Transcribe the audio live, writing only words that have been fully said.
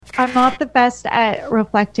I'm not the best at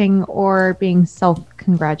reflecting or being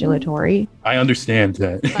self-congratulatory. I understand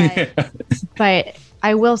that. But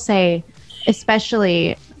I will say,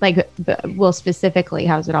 especially like, well, specifically,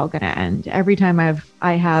 how's it all going to end? Every time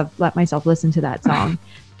I have let myself listen to that song,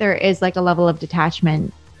 there is like a level of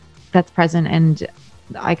detachment that's present, and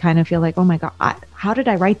I kind of feel like, oh my God, how did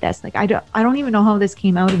I write this? Like, I don't even know how this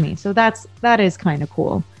came out of me. So that is kind of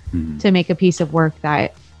cool to make a piece of work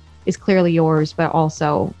that is clearly yours, but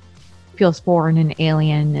also feels foreign and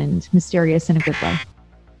alien and mysterious in a good way.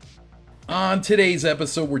 On today's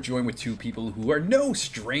episode, we're joined with two people who are no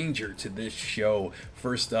stranger to this show.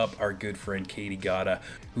 First up, our good friend Katie Gata,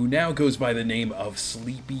 who now goes by the name of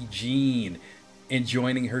Sleepy Jean. And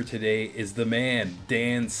joining her today is the man,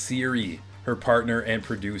 Dan Seary, her partner and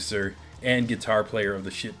producer and guitar player of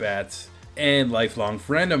the Shitbats and lifelong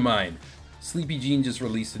friend of mine. Sleepy Jean just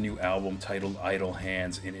released a new album titled Idle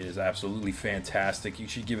Hands, and it is absolutely fantastic. You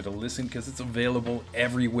should give it a listen because it's available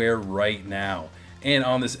everywhere right now. And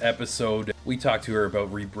on this episode, we talked to her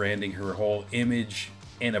about rebranding her whole image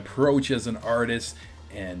and approach as an artist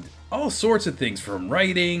and all sorts of things, from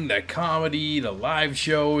writing to comedy to live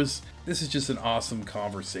shows. This is just an awesome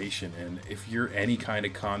conversation, and if you're any kind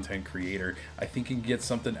of content creator, I think you can get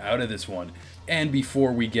something out of this one. And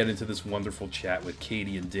before we get into this wonderful chat with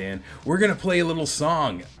Katie and Dan, we're going to play a little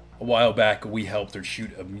song. A while back, we helped her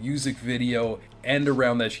shoot a music video, and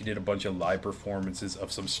around that she did a bunch of live performances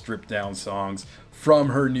of some stripped down songs from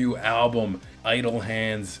her new album, Idle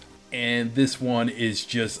Hands. And this one is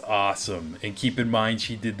just awesome. And keep in mind,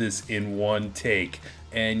 she did this in one take.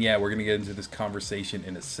 And yeah, we're going to get into this conversation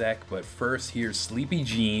in a sec. But first, here's Sleepy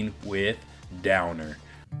Jean with Downer.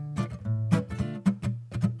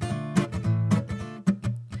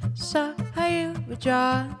 So how you were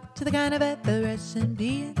drawn to the kind of effervescent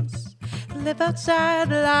beings that live outside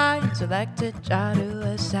the lines, so like to try to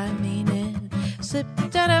assign meaning.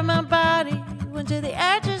 Slipped out of my body, went to the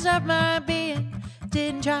edges of my being.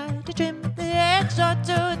 Didn't try to trim the edge or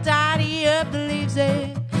to tidy up the leaves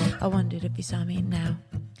there. I wondered if you saw me now.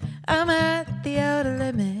 I'm at the outer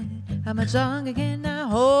limit. How much longer can I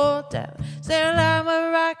hold out? Still I'm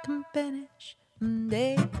where I can finish.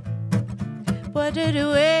 Day. What did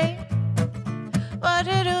you wait? What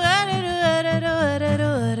did you wait?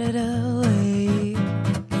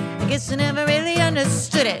 I guess I never really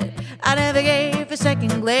understood it. I never gave a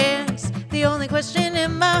second glance. The only question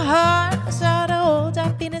in my heart was how to hold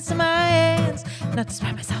happiness in my hands. Not to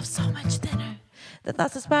spread myself so much thinner. The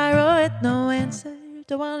thoughts that spiral with no answer.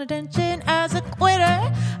 Don't want attention as a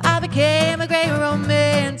quitter. I became a great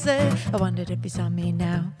romancer. I wondered if you saw me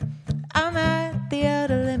now. I'm at the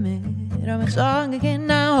outer limit. How much longer can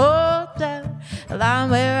I hold out? A line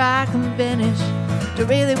where I can finish. Don't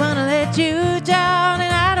really want to let you down,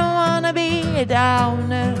 and I don't want to be a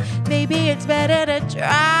downer. Maybe it's better to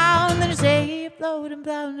drown than to stay afloat and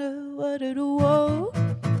flounder. What did you whoa?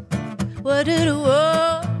 What did you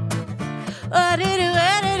whoa? What did you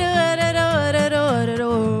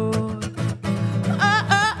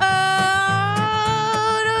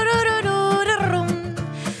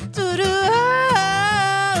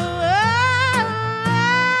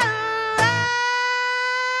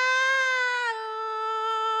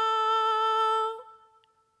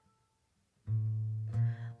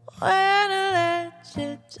when I let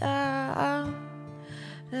you down,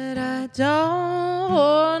 that I don't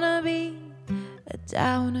wanna be a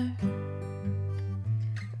downer.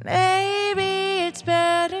 Maybe it's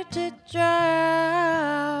better to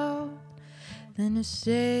drown than to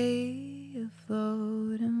stay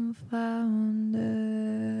afloat and flounder.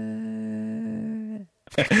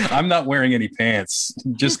 I'm not wearing any pants.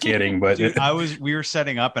 Just kidding. But Dude, we were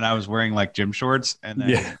setting up and I was wearing like gym shorts, and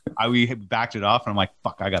then we backed it off and I'm like,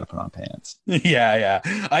 fuck, I gotta put on pants. Yeah.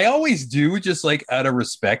 I always do, just like out of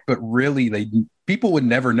respect, but really people would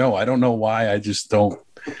never know. I don't know why. I just don't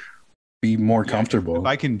be more comfortable. If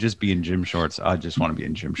I can just be in gym shorts, I just want to be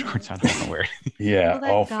in gym shorts. I don't want to wear it. Yeah,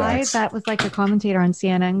 well, all that guy facts. that was like a commentator on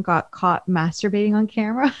CNN got caught masturbating on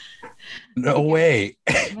camera. No way.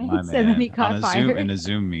 My And then he man. got On a fired. Zoom, in a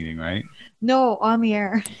Zoom meeting, right? No, on the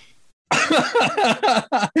air.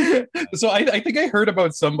 So I think I heard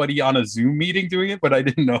about somebody on a Zoom meeting doing it, but I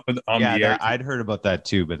didn't know on the air. I'd heard about that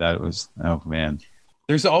too, but that was, oh man.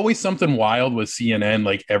 There's always something wild with CNN,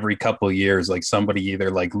 like every couple of years, like somebody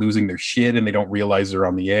either like losing their shit and they don't realize they're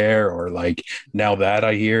on the air, or like now that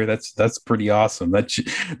I hear that's pretty awesome.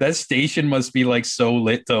 That station must be like so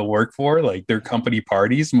lit to work for. Like their company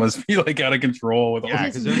parties must be like out of control with all Yeah,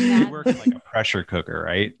 this. because they work like a pressure cooker,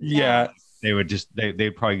 right? Yeah. They would just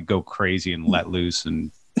they'd probably go crazy and let loose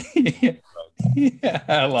and Yeah.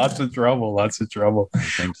 Yeah, lots of trouble, lots of trouble. I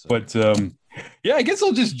think so. But yeah, I guess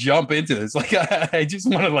I'll just jump into this. Like, I just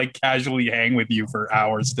want to like casually hang with you for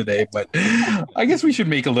hours today, but I guess we should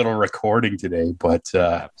make a little recording today. But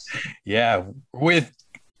yeah, with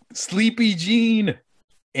Sleepy Gene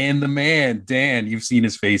and the man, Dan. You've seen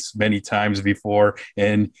his face many times before,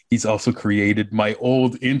 and he's also created my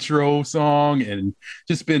old intro song and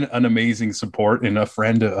just been an amazing support and a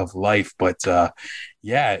friend of life. But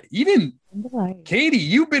yeah, even Katie,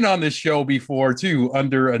 you've been on this show before too,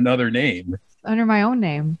 under another name. Under my own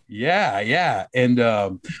name. Yeah. And I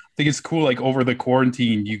think it's cool, like over the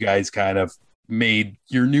quarantine, you guys kind of made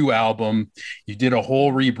your new album. You did a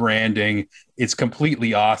whole rebranding. It's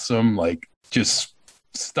completely awesome, like just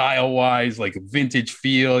style wise, like a vintage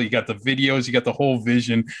feel. You got the videos, you got the whole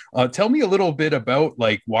vision. Tell me a little bit about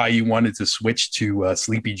like why you wanted to switch to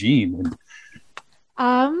Sleepy Gene.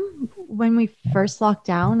 When we first locked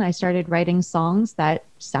down, I started writing songs that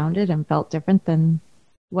sounded and felt different than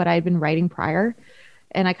what I'd been writing prior.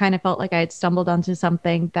 And I kind of felt like I had stumbled onto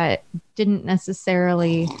something that didn't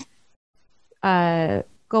necessarily go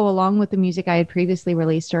along with the music I had previously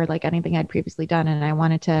released or like anything I'd previously done. And I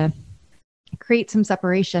wanted to create some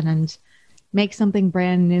separation and make something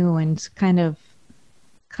brand new and kind of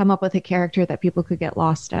come up with a character that people could get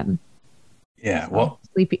lost in. Yeah, So well,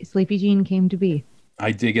 Sleepy Gene came to be.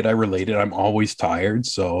 I dig it. I relate it. I'm always tired.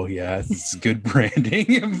 So yeah, it's good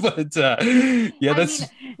branding. But yeah, that's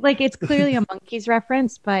Like it's clearly a Monkees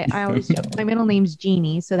reference, but I always joke. My middle name's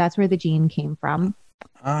Jeannie, so that's where the Gene came from.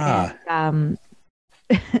 And,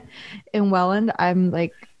 in Welland, I'm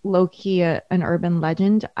like low-key an urban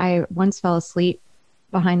legend. I once fell asleep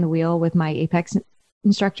behind the wheel with my Apex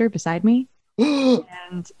instructor beside me.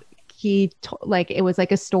 And he like it was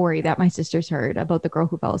like a story that my sisters heard about the girl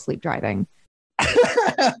who fell asleep driving.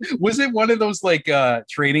 Was it one of those like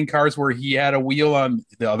training cars where he had a wheel on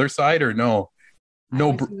the other side, or no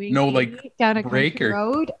like down a brake country or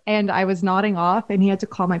road, and I was nodding off, and he had to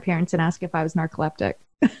call my parents and ask if I was narcoleptic.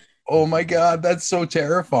 oh my god, that's so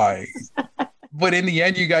terrifying. But in the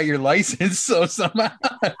end you got your license, so somehow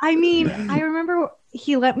I mean, I remember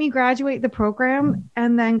he let me graduate the program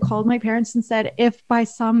and then called my parents and said, if by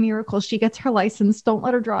some miracle she gets her license, don't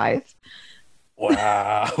let her drive.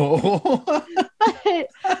 wow. But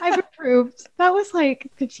I've approved. That was like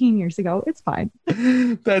 15 years ago. It's fine.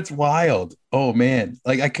 That's wild. Oh man,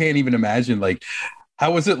 like I can't even imagine. Like,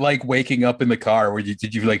 how was it like waking up in the car?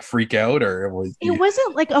 Did you like freak out, or was It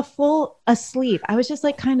wasn't like a full asleep. I was just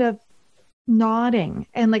like kind of nodding,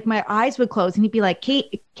 and like my eyes would close, and he'd be like,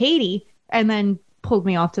 Katie, and then pulled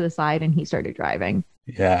me off to the side, and he started driving.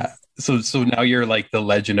 Yeah. So now you're like the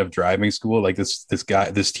legend of driving school. Like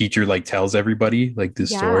this teacher like tells everybody like this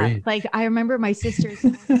story. Like I remember my sisters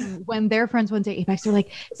when their friends went to Apex, they're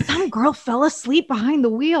like, some girl fell asleep behind the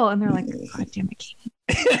wheel, and they're like, God damn it, Katie.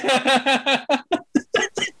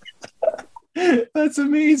 That's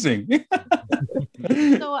amazing.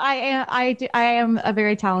 So I am a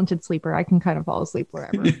very talented sleeper. I can kind of fall asleep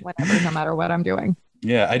wherever, whenever, no matter what I'm doing.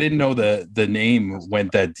 Yeah, I didn't know the name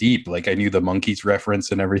went that deep. Like I knew the Monkees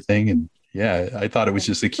reference and everything, and yeah, I thought it was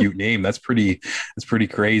just a cute name. That's pretty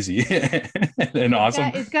crazy and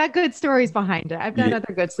awesome. It's got good stories behind it. I've got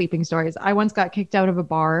other good sleeping stories. I once got kicked out of a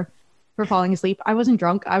bar for falling asleep. I wasn't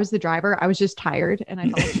drunk. I was the driver. I was just tired, and I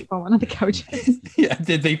fell asleep on one of the couches. Yeah,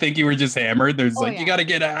 did they think you were just hammered? There's you got to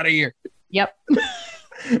get out of here. Yep.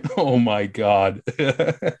 Oh my god.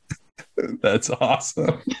 That's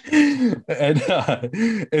awesome. And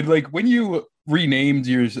like when you renamed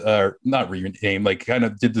yours, not renamed, like kind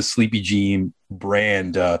of did the Sleepy Gene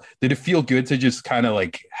brand, did it feel good to just kind of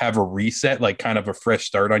like have a reset, like kind of a fresh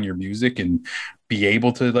start on your music and be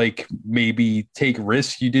able to like maybe take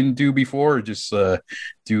risks you didn't do before, or just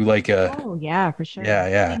do like a oh yeah, for sure.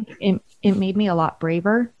 Yeah. It made me a lot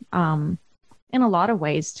braver in a lot of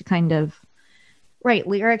ways to kind of write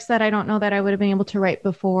lyrics that I don't know that I would have been able to write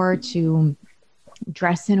before, to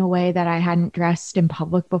dress in a way that I hadn't dressed in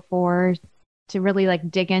public before, to really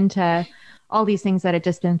like dig into all these things that had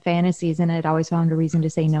just been fantasies and I'd always found a reason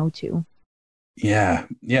to say no to. Yeah,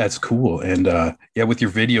 it's cool. And yeah, with your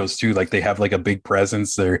videos too, like they have like a big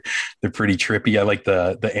presence. They're pretty trippy. I like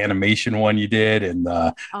the animation one you did, and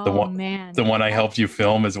the one I helped you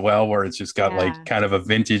film as well, where it's just got like kind of a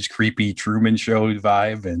vintage creepy Truman Show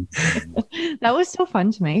vibe. And that was so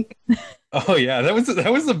fun to make. Oh yeah, that was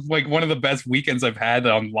like one of the best weekends I've had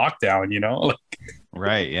on lockdown, like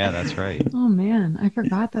Right. Yeah, that's right. Oh man, I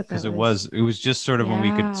forgot that. Because it was just sort of when we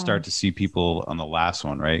could start to see people on the last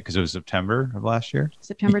one, right? Because it was September of last year.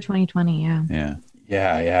 September 2020. Yeah.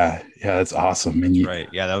 Yeah. That's awesome. And right.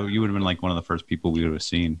 Yeah, you would have been like one of the first people we would have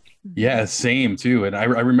seen. Yeah, same too. And I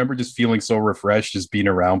remember just feeling so refreshed, just being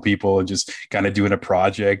around people and just kind of doing a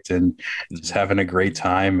project and just having a great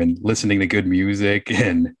time and listening to good music.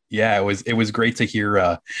 And yeah, it was great to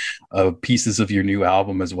hear pieces of your new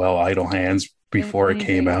album as well, Idle Hands, before it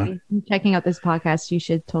came out. Checking out this podcast, you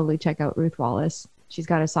should totally check out Ruth Wallace. She's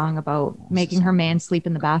got a song about making her man sleep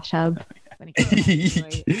in the bathtub. That's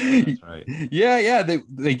right. Yeah.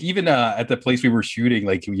 Like even at the place we were shooting,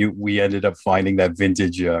 like we ended up finding that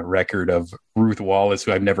vintage record of Ruth Wallace,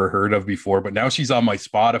 who I've never heard of before, but now she's on my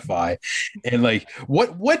Spotify. And like,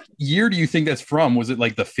 what year do you think that's from? Was it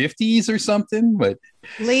like the 50s or something? But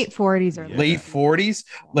late 40s or late 40s.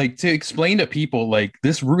 Like, to explain to people, like,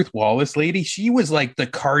 this Ruth Wallace lady, she was like the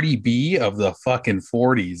Cardi B of the fucking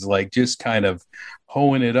 40s, like just kind of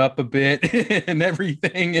hoeing it up a bit and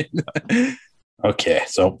everything. Okay,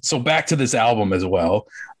 so back to this album as well.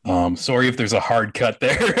 Sorry if there's a hard cut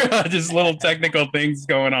there. Just little technical things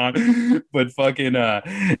going on. But fucking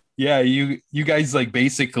yeah, you guys like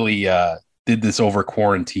basically did this over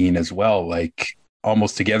quarantine as well, like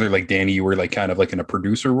almost together. Like Danny, you were like kind of like in a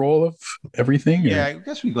producer role of everything. Yeah, I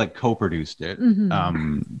guess we like co-produced it.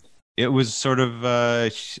 Mhm. It was sort of I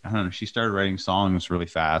don't know, she started writing songs really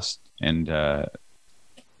fast, and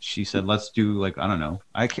she said, let's do like, I don't know.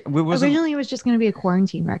 Originally, it was just going to be a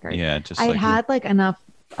quarantine record. Yeah, just I like had like enough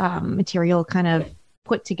material kind of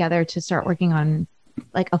put together to start working on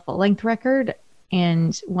like a full length record.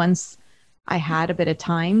 And once I had a bit of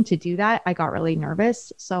time to do that, I got really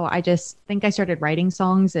nervous. So I just think I started writing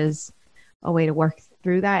songs as a way to work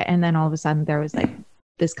through that. And then all of a sudden there was like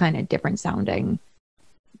this kind of different sounding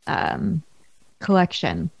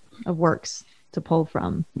collection of works to pull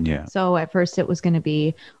from. Yeah. So at first it was going to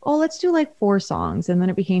be, oh, let's do like 4 songs. And then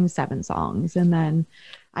it became 7 songs. And then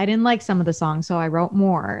I didn't like some of the songs, so I wrote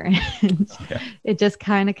more. And it just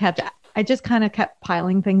kind of kept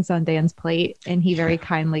piling things on Dan's plate. And he very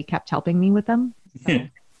kindly kept helping me with them. So.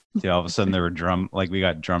 Yeah, all of a sudden there were we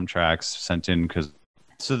got drum tracks sent in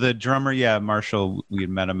so the drummer, Marshall, we had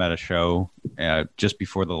met him at a show just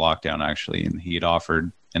before the lockdown actually, and he had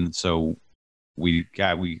offered, and so we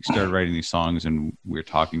started writing these songs, and we were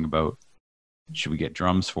talking about should we get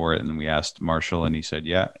drums for it, and then we asked Marshall, and he said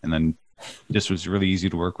yeah, and then this was really easy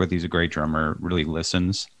to work with. He's a great drummer, really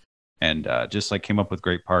listens, and just like came up with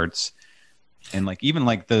great parts, and like even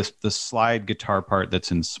like the slide guitar part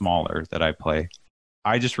that's in Smaller that I play,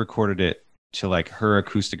 I just recorded it to like her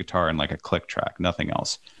acoustic guitar and like a click track, nothing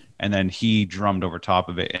else, and then he drummed over top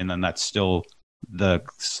of it, and then that's still the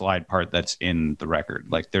slide part that's in the record.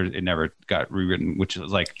 Like it never got rewritten, which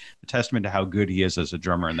is like a testament to how good he is as a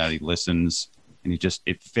drummer and that he listens and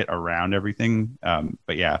it fit around everything.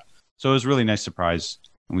 But yeah, so it was a really nice surprise,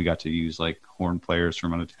 and we got to use like horn players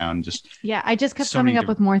from out of town. I just kept coming up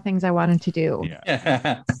with more things I wanted to do.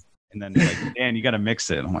 Yeah. And then like, Dan, you got to mix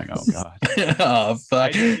it. I'm like, oh god. Oh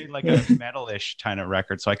fuck. I did like a metal-ish kind of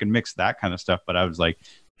record, so I can mix that kind of stuff. But I was like,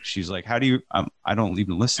 she's like, how do you, I don't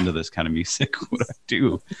even listen to this kind of music. What do I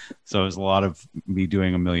do? So it was a lot of me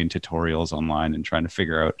doing a million tutorials online and trying to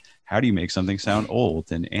figure out how do you make something sound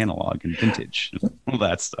old and analog and vintage, all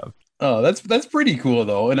that stuff. Oh, that's pretty cool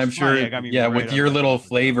though, and I'm sure, right with your little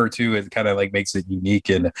flavor too, it kind of like makes it unique.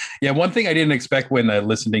 And yeah, one thing I didn't expect when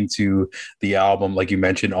listening to the album, like you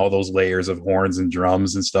mentioned, all those layers of horns and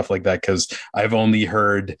drums and stuff like that, because I've only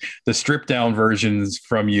heard the stripped down versions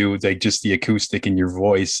from you, like just the acoustic in your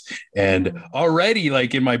voice, and already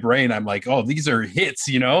like in my brain, I'm like, oh, these are hits,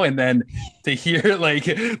 and then to hear like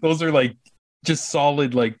those are like just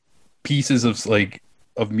solid like pieces of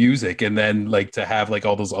music, and then like to have like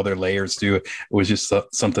all those other layers too, it was just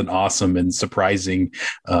something awesome and surprising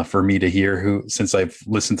for me to hear, since I've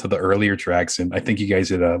listened to the earlier tracks, and I think you guys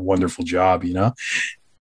did a wonderful job.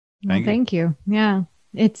 Thank you. Yeah,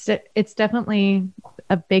 it's definitely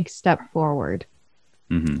a big step forward,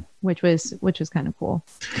 which was kind of cool.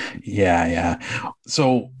 Yeah.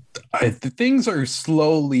 So the things are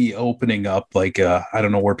slowly opening up. Like I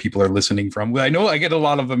don't know where people are listening from. I know I get a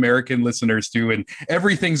lot of American listeners too, and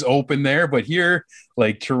everything's open there. But here,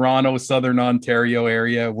 like Toronto, Southern Ontario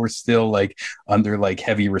area, we're still like under like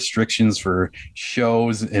heavy restrictions for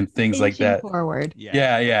shows and things like that. Forward.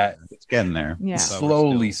 Yeah. It's getting there. Yeah.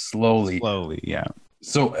 Slowly. Yeah.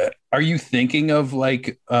 So are you thinking of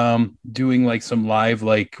like doing like some live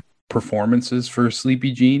like performances for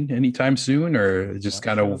Sleepy Jean anytime soon, or just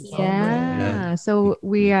kind of so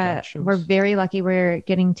we're very lucky. We're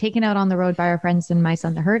getting taken out on the road by our friends in My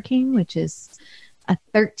Son the Hurricane, which is a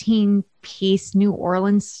 13-piece New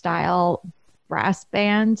Orleans style brass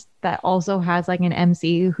band that also has like an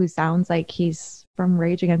MC who sounds like he's from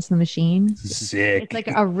Rage Against the Machine. Sick. It's like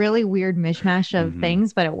a really weird mishmash of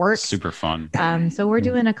things, but it works. Super fun. So we're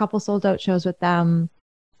doing a couple sold out shows with them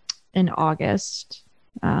in August.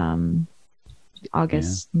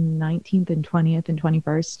 August 19th and 20th and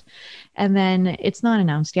 21st. And then it's not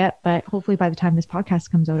announced yet, but hopefully by the time this podcast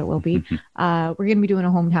comes out, it will be. We're going to be doing a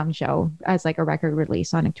hometown show as like a record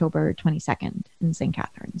release on October 22nd in St.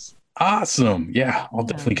 Catharines. Awesome. Yeah, I'll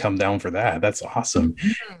definitely come down for that. That's awesome.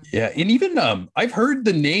 Yeah. And even I've heard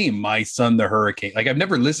the name My Son the Hurricane. Like I've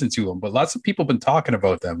never listened to them, but lots of people have been talking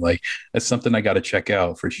about them. Like that's something I got to check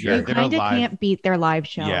out for sure. You kind of can't beat their live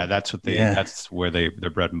show. Yeah, that's what that's where their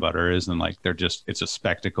bread and butter is. And like it's a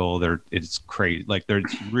spectacle. It's crazy. Like they're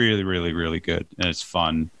really, really, really good. And it's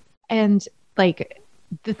fun. And like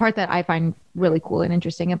the part that I find really cool and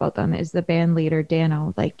interesting about them is the band leader,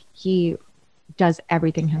 Dano. Like he does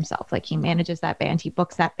everything himself. Like he manages that band, he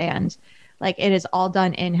books that band. Like it is all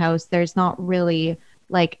done in-house. There's not really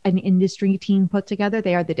like an industry team put together.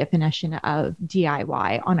 They are the definition of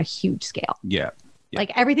DIY on a huge scale. Yeah.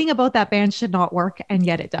 Like everything about that band should not work, and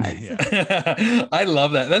yet it does. Yeah. I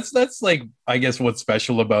love that. That's like I guess what's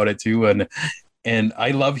special about it too. And I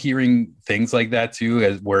love hearing things like that too,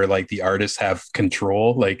 as where like the artists have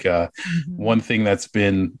control. Like one thing that's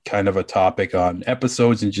been kind of a topic on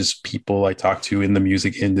episodes and just people I talk to in the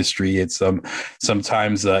music industry. It's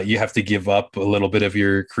sometimes you have to give up a little bit of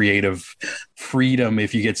your creative freedom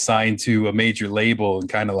if you get signed to a major label and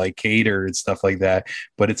kind of like cater and stuff like that.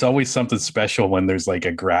 But it's always something special when there's like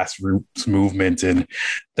a grassroots movement, and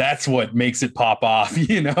that's what makes it pop off,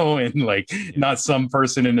 you know, and like not some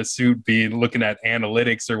person in a suit looking at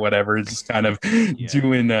analytics or whatever, just kind of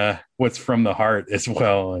doing what's from the heart as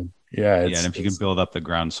well. And and if you can build up the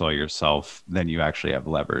groundswell yourself, then you actually have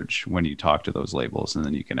leverage when you talk to those labels, and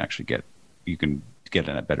then you can actually get in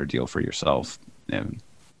a better deal for yourself.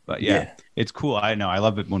 But it's cool. I know I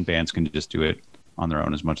love it when bands can just do it on their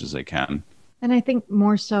own as much as they can. And I think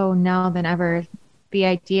more so now than ever, the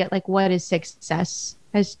idea like what is success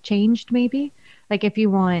has changed. Maybe like if you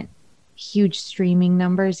want huge streaming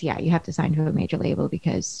numbers, you have to sign to a major label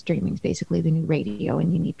because streaming is basically the new radio,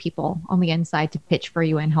 and you need people on the inside to pitch for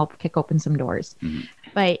you and help kick open some doors.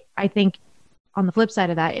 But I think on the flip side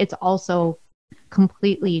of that, it's also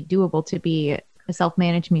completely doable to be a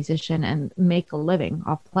self-managed musician and make a living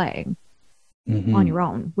off playing on your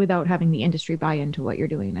own without having the industry buy into what you're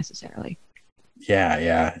doing necessarily.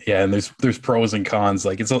 Yeah. And there's pros and cons.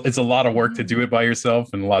 Like it's a lot of work to do it by yourself,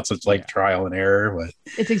 and lots of like trial and error. But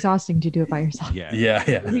it's exhausting to do it by yourself.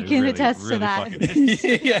 Yeah. We can attest to that.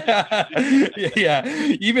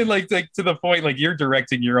 Yeah. Even like to the point like you're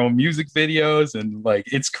directing your own music videos, and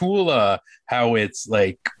like it's cool how it's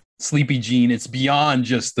like Sleepy Gene. It's beyond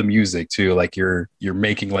just the music too. Like you're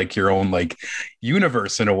making like your own like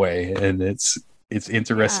universe in a way, and it's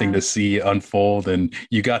interesting to see unfold, and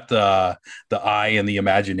you got the eye and the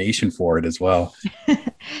imagination for it as well.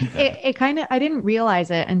 It kind of, I didn't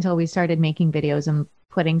realize it until we started making videos and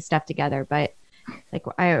putting stuff together. But like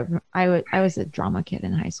I was a drama kid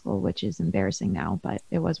in high school, which is embarrassing now, but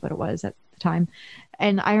it was what it was at the time.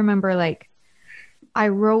 And I remember like I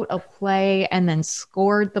wrote a play and then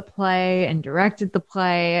scored the play and directed the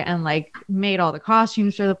play and like made all the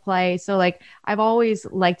costumes for the play. So like I've always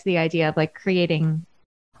liked the idea of like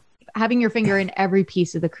having your finger in every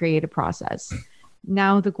piece of the creative process.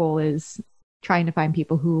 Now the goal is trying to find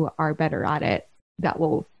people who are better at it that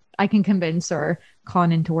I can convince or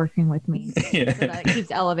con into working with me. So that it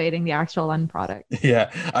keeps elevating the actual end product. Yeah,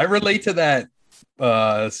 I relate to that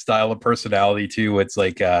style of personality too. It's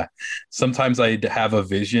like sometimes I have a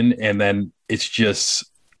vision, and then it's just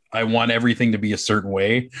I want everything to be a certain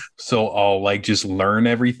way, so I'll like just learn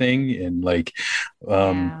everything. And like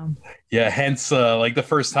hence like the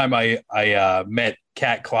first time I met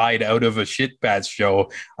Kat Clyde out of a Shit Bats show,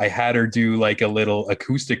 I had her do like a little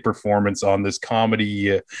acoustic performance on this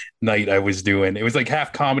comedy night I was doing. It was like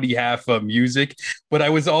half comedy, half music, but I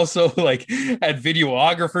was also like had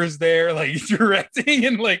videographers there, like directing,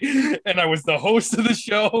 and I was the host of the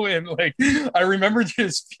show. And like I remember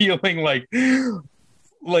just feeling like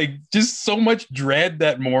just so much dread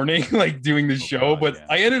that morning, like doing the show.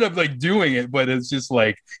 I ended up like doing it, but it's just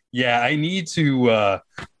like, I need to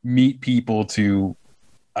meet people to,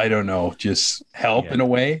 I don't know, just help in a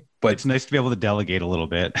way. But it's nice to be able to delegate a little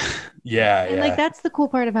bit. And like that's the cool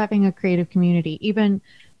part of having a creative community. Even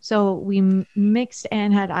so, we mixed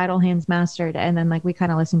and had Idle Hands mastered, and then like we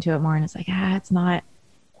kind of listened to it more, and it's like it's not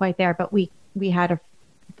quite there. But we had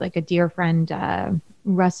a dear friend,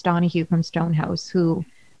 Russ Donahue from Stonehouse, who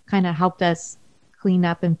kind of helped us clean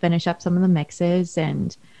up and finish up some of the mixes.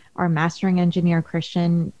 And our mastering engineer,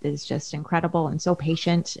 Christian, is just incredible and so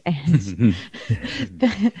patient. And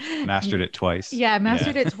Mastered it twice. Yeah,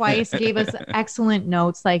 mastered it twice, gave us excellent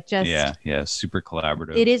notes. Like just yeah, super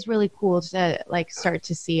collaborative. It is really cool to like start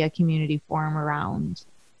to see a community form around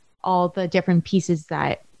all the different pieces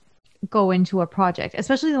that go into a project,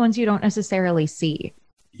 especially the ones you don't necessarily see.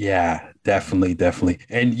 Yeah, definitely.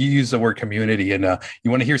 And you use the word community, and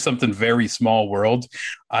you want to hear something very small world.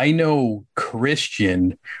 I know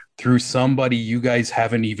Christian through somebody you guys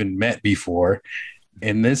haven't even met before.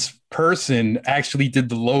 And this person actually did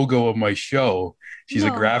the logo of my show. She's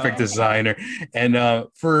a graphic designer. And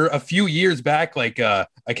for a few years back, like I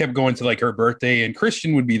kept going to like her birthday and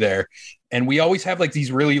Christian would be there. And we always have like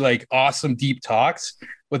these really like awesome deep talks.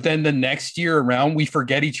 But then the next year around, we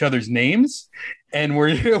forget each other's names. And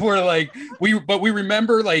we're like, we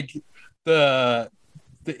remember like the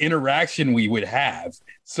interaction we would have.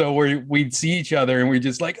 So we'd see each other and we're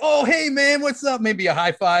just like, oh, hey, man, what's up? Maybe a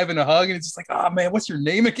high five and a hug. And it's just like, oh, man, what's your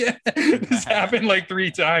name again? This happened like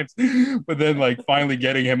 3 times. But then like finally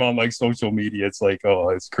getting him on like social media, it's like, oh,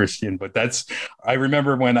 it's Christian. But I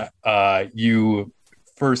remember when you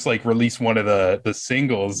first like released one of the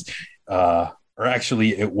singles, or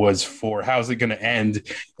actually it was for How's It Gonna End,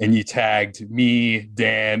 and you tagged me,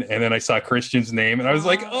 Dan, and then I saw Christian's name and I was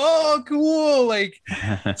like, oh, cool, like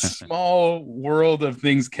small world of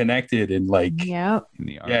things connected. And like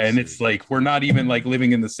and it's like we're not even like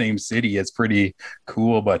living in the same city. It's pretty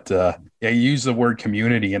cool. But you use the word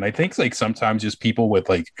community, and I think like sometimes just people with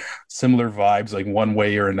like similar vibes, like one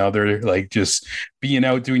way or another, like just being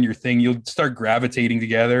out doing your thing, you'll start gravitating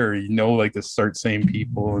together, or like to start same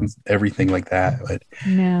people and everything like that. But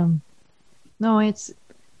no, it's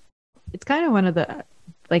kind of one of the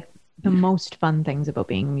like the most fun things about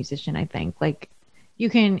being a musician. I think like you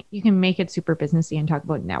can make it super businessy and talk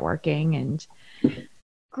about networking and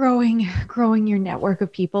growing your network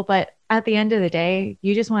of people, but at the end of the day,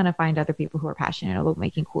 you just want to find other people who are passionate about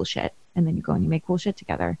making cool shit, and then you go and you make cool shit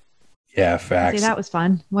together. Yeah, facts. See, that was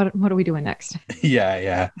fun. What are we doing next?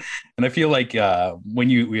 Yeah. And I feel like when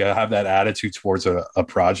you have that attitude towards a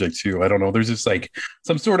project too, I don't know, there's just like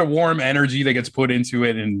some sort of warm energy that gets put into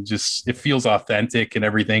it, and just it feels authentic and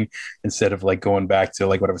everything, instead of like going back to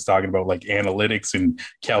like what I was talking about, like analytics and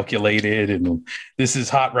calculated and this is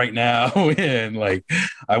hot right now. And like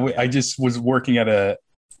I just was working at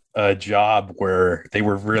a job where they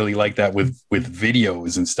were really like that with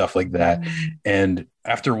videos and stuff like that. And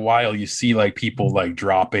after a while you see like people like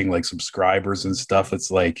dropping like subscribers and stuff. It's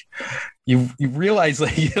like you realize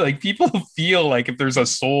like people feel like if there's a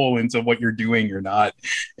soul into what you're doing or not.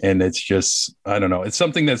 And it's just, I don't know, it's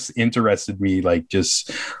something that's interested me, like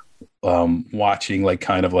just watching like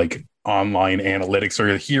kind of like online analytics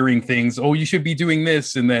or hearing things, oh, you should be doing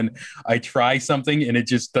this, and then I try something and it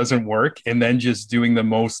just doesn't work, and then just doing the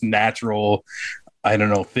most natural, I don't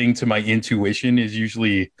know, thing to my intuition is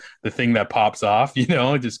usually the thing that pops off,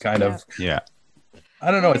 just kind of I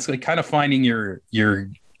don't know, it's like kind of finding your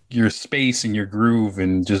space and your groove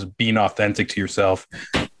and just being authentic to yourself.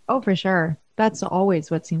 Oh, for sure. That's always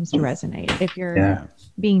what seems to resonate, if you're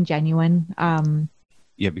being genuine.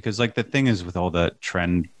 Because like the thing is with all the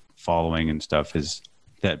trend following and stuff is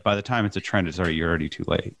that by the time it's a trend, you're already too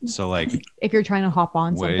late. So like if you're trying to hop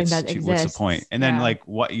on something that exists, what's the point? And then like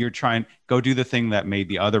what you're trying, go do the thing that made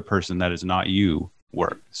the other person that is not you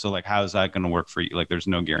work. So like how is that going to work for you? Like there's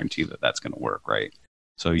no guarantee that that's going to work, right?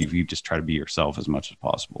 So you just try to be yourself as much as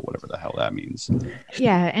possible, whatever the hell that means.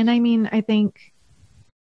 Yeah, and I mean, I think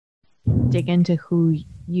dig into who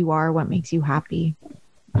you are, what makes you happy.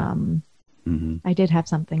 I did have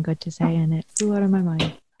something good to say and it flew out of my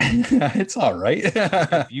mind. It's all right.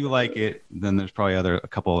 If you like it, then there's probably a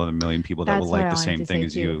couple other million people that will like the same thing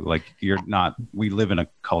as you. Like we live in a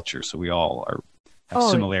culture, so we all have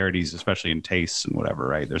similarities, especially in tastes and whatever,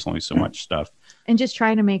 right? There's only so much stuff. And just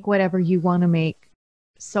try to make whatever you want to make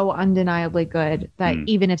so undeniably good that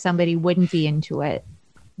even if somebody wouldn't be into it,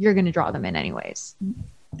 you're going to draw them in anyways.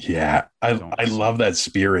 Yeah, I love that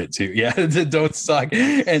spirit too. Yeah, don't suck.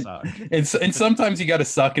 And sometimes you got to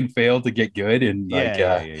suck and fail to get good. And like,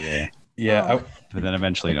 but then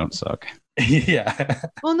eventually don't suck. Yeah.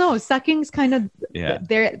 Well, no, sucking's kind of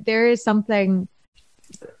there is something.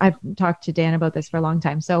 I've talked to Dan about this for a long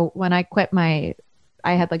time. So when I quit I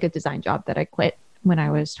had like a design job that I quit when I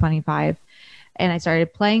was 25, and I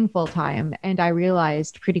started playing full time, and I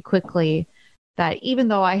realized pretty quickly that even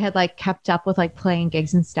though I had like kept up with like playing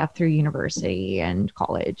gigs and stuff through university and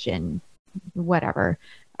college and whatever,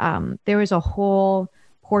 there was a whole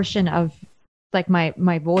portion of like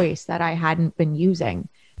my voice that I hadn't been using.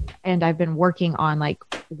 and I've been working on like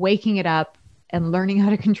waking it up and learning how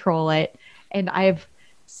to control it. And I've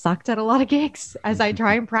sucked at a lot of gigs as I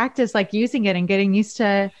try and practice like using it and getting used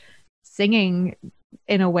to singing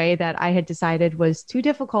in a way that I had decided was too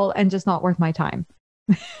difficult and just not worth my time.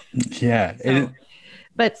 Yeah.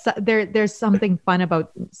 But there's something fun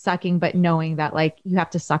about sucking, but knowing that like you have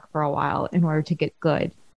to suck for a while in order to get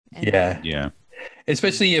good. And Yeah.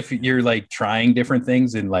 Especially if you're like trying different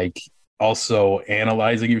things and like also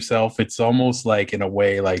analyzing yourself. It's almost like in a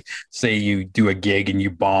way, like say you do a gig and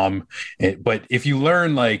you bomb it, but if you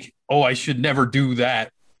learn like, oh, I should never do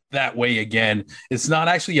that way again, it's not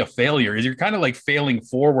actually a failure. You're kind of like failing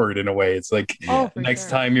forward in a way. It's like next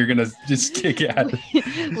time you're gonna just kick at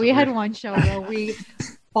it. We had one show where we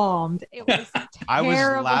bombed. It was terrible. I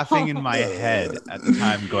was laughing in my head at the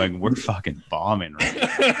time going, we're fucking bombing right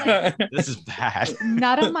now. This is bad.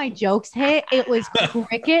 None of my jokes hit. It was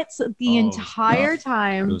crickets the entire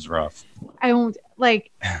time. It was rough. I don't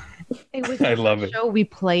like it was I love it. Show we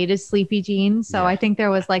played as Sleepy Jean. So I think there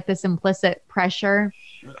was like this implicit pressure.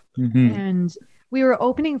 And we were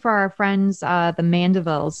opening for our friends, the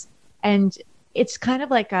Mandevilles, and it's kind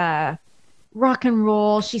of like a rock and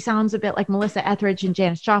roll. She sounds a bit like Melissa Etheridge and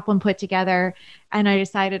Janis Joplin put together. And I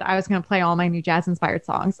decided I was going to play all my new jazz inspired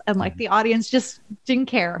songs. And like the audience just didn't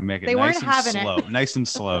care. Make it they nice weren't and having slow. it. Nice and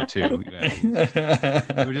slow too.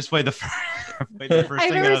 We just played the first I thing.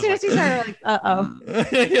 remember as soon as you started, like, uh-oh.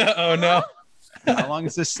 Yeah, oh no. How long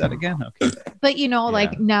is this set again? Okay. But you know,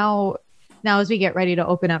 like now as we get ready to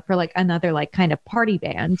open up for like another like kind of party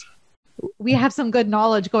band, we have some good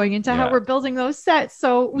knowledge going into how we're building those sets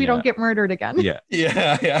so we don't get murdered again.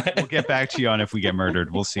 Yeah. We'll get back to you on if we get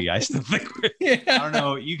murdered. We'll see. I still think I don't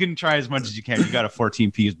know. You can try as much as you can. You got a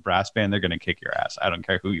 14-piece brass band, they're gonna kick your ass. I don't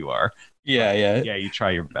care who you are. Yeah. You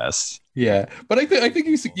try your best. Yeah, but I think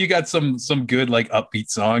you got some good like upbeat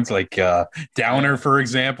songs like Downer, for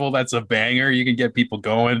example. That's a banger. You can get people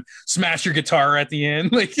going. Smash your guitar at the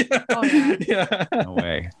end. Like yeah. No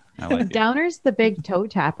way. I like it. Downer's the big toe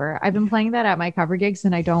tapper. I've been playing that at my cover gigs,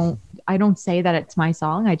 and I don't say that it's my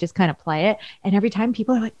song. I just kind of play it, and every time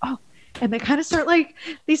people are like, "Oh," and they kind of start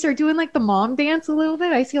doing like the mom dance a little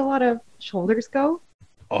bit. I see a lot of shoulders go.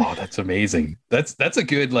 Oh, that's amazing. That's a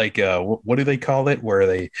good like what do they call it? Where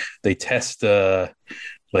they test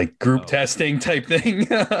like group testing type thing.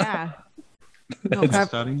 Yeah.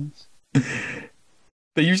 Studies?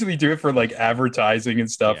 They usually do it for like advertising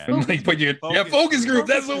and stuff, and like put you focus group.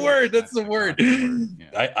 That's the word. That's the word.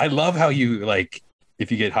 I love how you like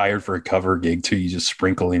if you get hired for a cover gig too, you just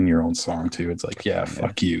sprinkle in your own song too. It's like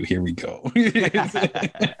fuck you. Here we go.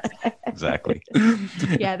 Exactly.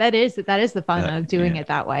 Yeah, that is the fun of doing it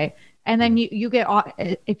that way. And then you get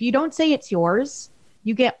if you don't say it's yours,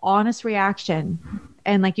 you get honest reaction,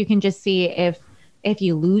 and like you can just see if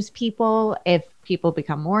you lose people, if people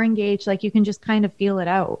become more engaged, like you can just kind of feel it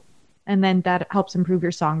out. And then that helps improve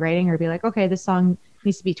your songwriting, or be like, okay, this song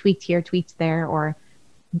needs to be tweaked here, tweaked there, or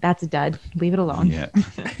that's a dud. Leave it alone. Yeah.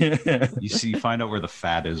 You find out where the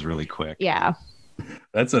fat is really quick. Yeah.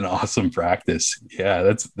 That's an awesome practice.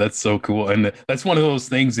 Yeah, that's so cool. And that's one of those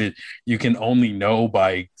things that you can only know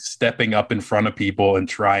by stepping up in front of people and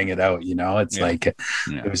trying it out. You know, it's like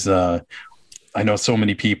there's I know so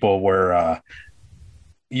many people where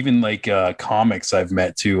even like comics I've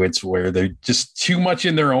met too, it's where they're just too much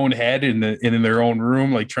in their own head and in their own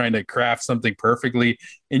room, like trying to craft something perfectly.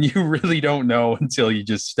 And you really don't know until you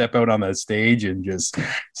just step out on that stage and just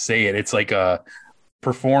say it. It's like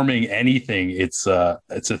performing anything. It's a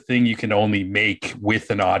thing you can only make with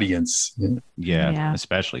an audience. Yeah.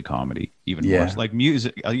 Especially comedy, even worse. Like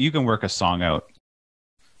music, you can work a song out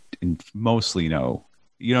and mostly you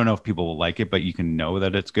don't know if people will like it, but you can know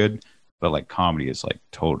that it's good. But like comedy is like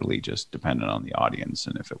totally just dependent on the audience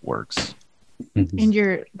and if it works. And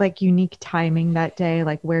your like unique timing that day,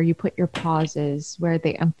 like where you put your pauses, where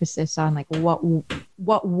the emphasis on like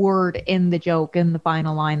what word in the joke in the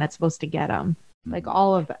final line that's supposed to get them. Like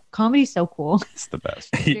all of it. Comedy's so cool. It's the best.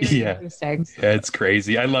 Yeah, it's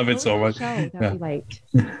crazy. I love it so much. That we liked.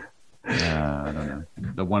 I don't know.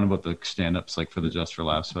 The one about the stand-ups, like for the Just for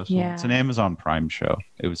Laughs festival. Yeah. It's an Amazon Prime show.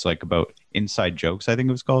 It was like about inside jokes, I think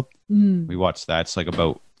it was called. We watched that. It's like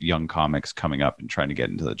about young comics coming up and trying to get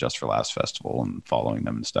into the Just for Laughs festival and following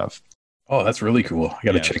them and stuff. Oh, that's really cool. I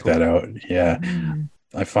got to check that out. Yeah.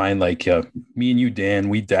 I find like me and you, Dan,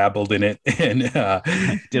 we dabbled in it and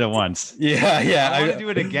did it once. Yeah. I want to do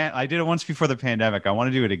it again. I did it once before the pandemic. I want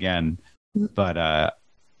to do it again, but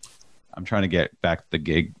I'm trying to get back the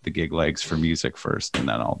gig legs for music first, and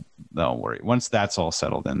then I'll worry. Once that's all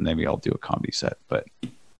settled in, maybe I'll do a comedy set. But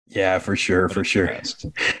Yeah, for sure, But for it's the sure. best.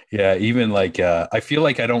 Yeah, even like I feel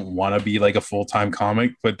like I don't want to be like a full-time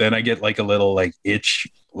comic, but then I get like a little like itch,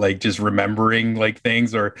 like just remembering like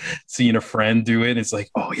things or seeing a friend do it. It's like,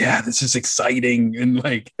 oh yeah, this is exciting and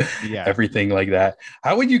like Yeah. everything like that.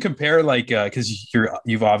 How would you compare like because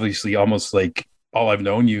you've obviously almost like all I've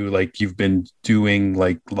known you, like you've been doing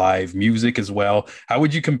like live music as well. How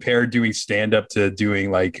would you compare doing stand-up to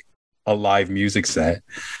doing like a live music set?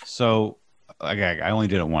 So I only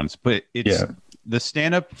did it once, but it's the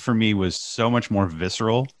stand up for me was so much more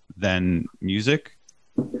visceral than music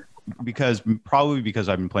because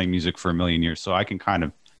I've been playing music for a million years. So I can kind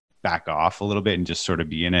of back off a little bit and just sort of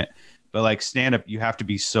be in it. But like stand up, you have to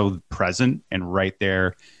be so present and right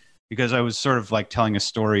there because I was sort of like telling a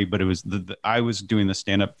story, but it was I was doing the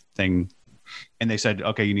stand up thing and they said,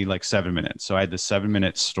 okay, you need like 7 minutes. So I had the 7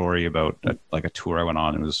 minute story about like a tour I went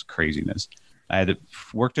on. It was craziness. I had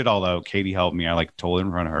worked it all out. Katie helped me. I like told it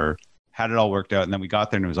in front of her, had it all worked out. And then we got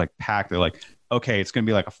there and it was like packed. They're like, okay, it's going to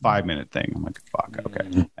be like a 5 minute thing. I'm like, fuck.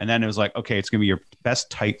 Okay. And then it was like, okay, it's going to be your best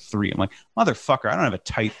tight 3. I'm like, motherfucker, I don't have a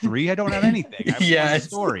tight 3. I don't have anything. I have one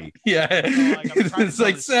story. Yeah. like, It's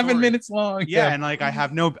like 7 minutes long. Yeah. And like, I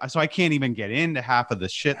have so I can't even get into half of the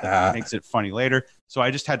shit that makes it funny later. So I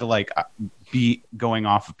just had to like be going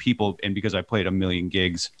off of people. And because I played a million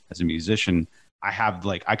gigs as a musician, I have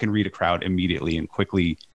like I can read a crowd immediately and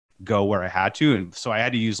quickly go where I had to, and so I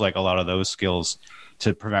had to use like a lot of those skills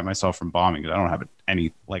to prevent myself from bombing because I don't have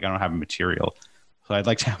I don't have a material. So I'd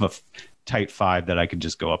like to have a tight 5 that I could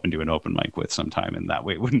just go up and do an open mic with sometime, and that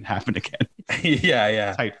way it wouldn't happen again.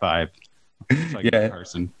 Yeah. Tight 5. Like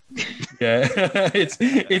person. Yeah.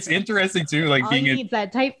 it's interesting too, like All being you need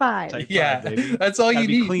that tight 5. Tight 5, yeah, baby. that's all Gotta you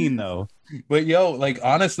be need. clean though. But yo, like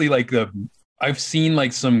honestly, like I've seen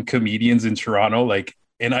like some comedians in Toronto, like,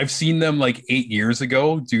 and I've seen them like 8 years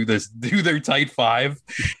ago do their tight 5,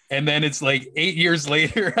 and then it's like 8 years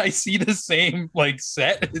later, I see the same like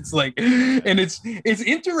set. It's like, and it's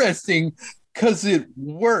interesting because it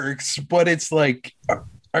works, but it's like,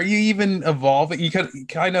 are you even evolving? You can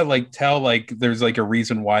kind of like tell like there's like a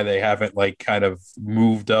reason why they haven't like kind of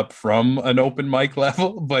moved up from an open mic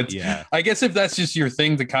level. But Yeah. I guess if that's just your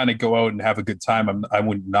thing to kind of go out and have a good time, I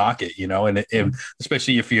wouldn't knock it, you know. And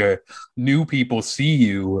especially if your new people see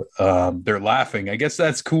you, they're laughing. I guess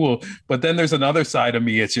that's cool. But then there's another side of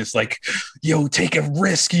me. It's just like, yo, take a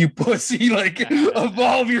risk, you pussy. Like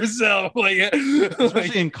evolve yourself. Like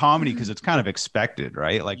Especially in comedy because it's kind of expected,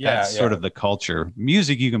 right? Like that's sort of the culture.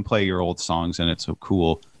 Music, you can play your old songs and it's so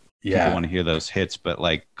cool. People want to hear those hits, but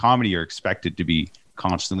like comedy, you're expected to be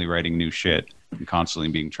constantly writing new shit and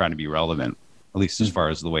constantly trying to be relevant, at least as far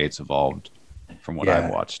as the way it's evolved from what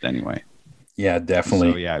I've watched anyway. Yeah,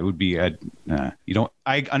 definitely. So yeah, it would be I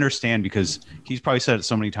understand because he's probably said it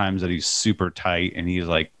so many times that he's super tight and he's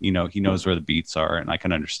like, you know, he knows where the beats are and I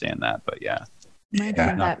can understand that, but yeah. Reminds me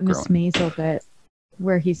of that Miss growing. Maisel bit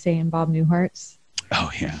where he's saying Bob Newhart's. Oh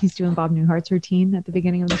yeah. He's doing Bob Newhart's routine at the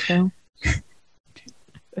beginning of the show.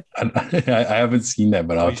 I haven't seen that,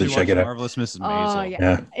 but I'll have to check it out. Marvelous Mrs. Oh Maisel.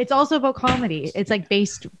 yeah. It's also about comedy. It's like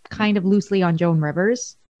based kind of loosely on Joan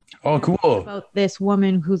Rivers. Oh, cool. About this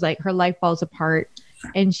woman who's like her life falls apart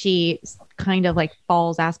and she kind of like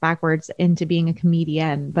falls ass backwards into being a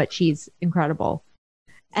comedian, but she's incredible.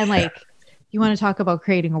 And like you want to talk about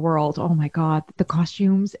creating a world. Oh my God, the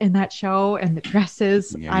costumes in that show and the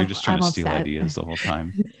dresses. Yeah, you're just trying I'm to steal upset. ideas the whole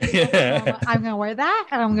time. I'm going to wear that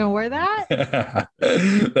and I'm going to wear that.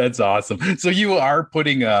 That's awesome. So you are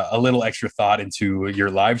putting a little extra thought into your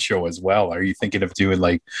live show as well. Are you thinking of doing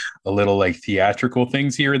like a little like theatrical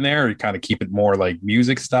things here and there, or kind of keep it more like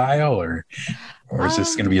music style, or is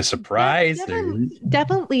this going to be a surprise?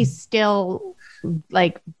 Definitely still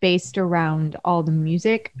like based around all the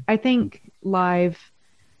music. I think live,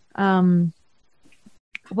 well,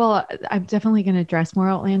 I'm definitely going to dress more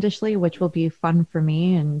outlandishly, which will be fun for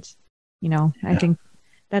me. And, you know, I think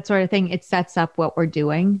that sort of thing, it sets up what we're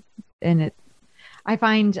doing. And I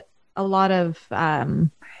find a lot of,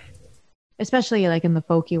 especially like in the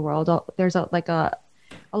folky world, there's a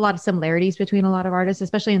lot of similarities between a lot of artists,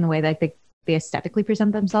 especially in the way that they aesthetically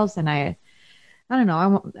present themselves. And I don't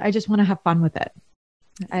know. I just want to have fun with it.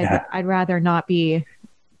 I'd rather not be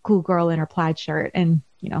cool girl in her plaid shirt and,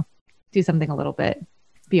 you know, do something a little bit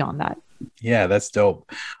beyond that. Yeah, that's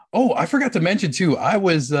dope. Oh, I forgot to mention too, I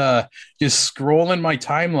was just scrolling my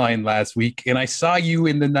timeline last week and I saw you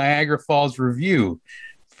in the Niagara Falls Review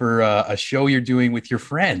for a show you're doing with your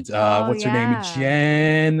friend. What's her name?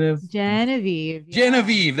 Genevieve. Yeah.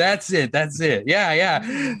 Genevieve. That's it.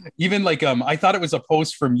 Yeah. Even like I thought it was a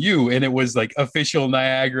post from you, and it was like official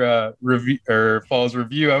Niagara review or Falls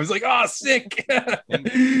review. I was like, oh, sick.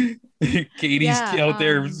 Katie's out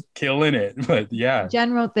there killing it. But yeah,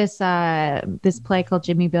 Jen wrote this play called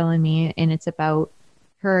Jimmy, Bill, and Me, and it's about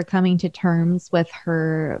her coming to terms with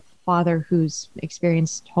her father who's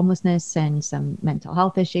experienced homelessness and some mental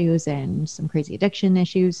health issues and some crazy addiction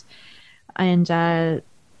issues, and her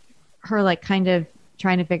like kind of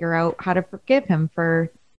trying to figure out how to forgive him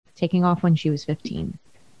for taking off when she was 15.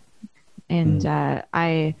 And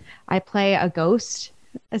I play a ghost.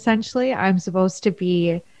 Essentially, I'm supposed to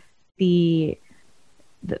be the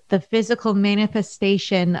physical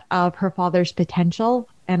manifestation of her father's potential,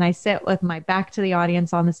 and I sit with my back to the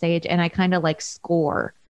audience on the stage, and I kind of like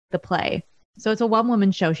score the play. So it's a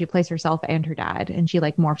one-woman show. She plays herself and her dad, and she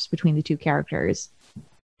like morphs between the two characters.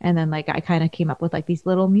 And then like I kind of came up with like these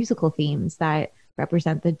little musical themes that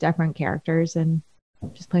represent the different characters and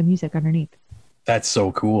just play music underneath. That's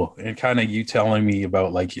so cool. And kind of you telling me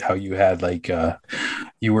about like how you had like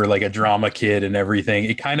you were like a drama kid and everything.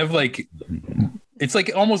 It kind of like it's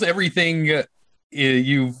like almost everything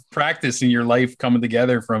you've practiced in your life coming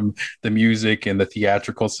together, from the music and the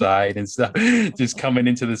theatrical side and stuff, just coming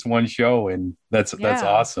into this one show. And that's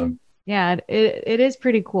awesome. Yeah, it is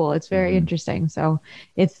pretty cool. It's very interesting. So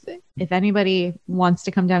if anybody wants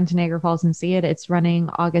to come down to Niagara Falls and see it, it's running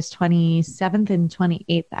August 27th and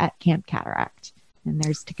 28th at Camp Cataract, and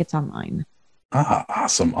there's tickets online.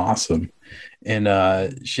 Awesome.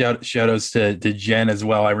 And shout outs to Jen as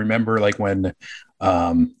well. I remember like when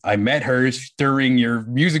I met her during your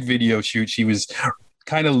music video shoot, she was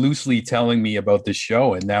kind of loosely telling me about this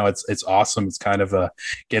show, and now it's awesome. It's kind of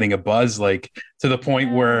getting a buzz, like to the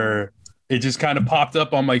point where it just kind of popped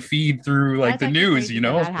up on my feed through like the news, you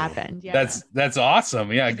know. That happened. Yeah. That's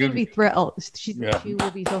awesome. Yeah, she's good. Be thrilled. She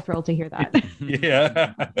will be so thrilled to hear that.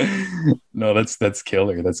 Yeah. No, that's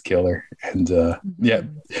killer. That's killer. And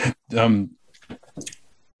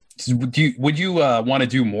would you want to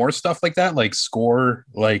do more stuff like that, like score,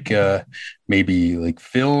 like maybe like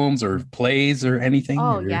films or plays or anything?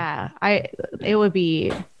 Yeah, it would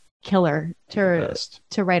be killer to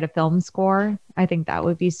write a film score. I think that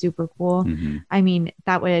would be super cool. I mean,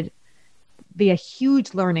 that would be a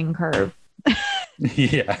huge learning curve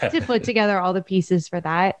to put together all the pieces for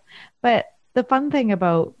that. But the fun thing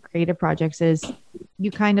about creative projects is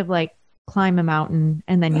you kind of like climb a mountain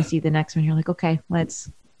and then you see the next one. You're like, okay, let's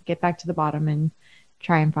get back to the bottom and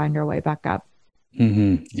try and find our way back up.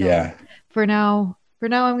 Yeah. So for now,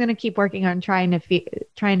 I'm going to keep working on trying to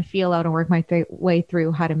feel out and work my way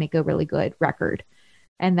through how to make a really good record.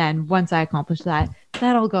 And then once I accomplish that,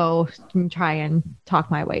 I'll go and try and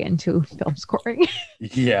talk my way into film scoring.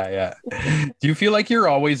 Yeah. Do you feel like you're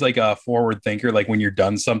always like a forward thinker? Like when you're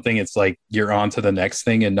done something, it's like you're on to the next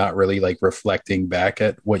thing and not really like reflecting back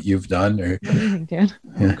at what you've done? Or what do you think, Dan?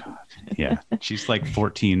 Yeah. Oh, yeah. She's like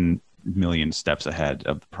 14 million steps ahead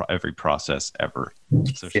of every process ever.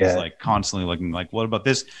 So she's like constantly looking like, what about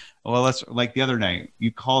this? Well, that's like the other night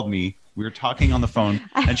you called me. We were talking on the phone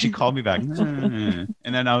and she called me back. And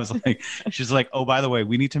then I was like, she's like, oh, by the way,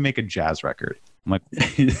 we need to make a jazz record. I'm like,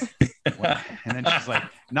 what? And then she's like,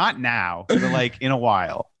 not now, but like in a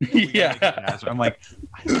while. Yeah. I'm like,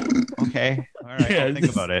 okay, all right, I'll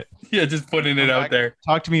think about it. Yeah, just putting it out there.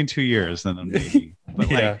 Talk to me in 2 years, and then maybe.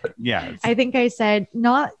 But I think I said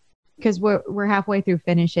not because we're halfway through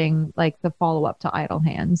finishing like the follow up to Idle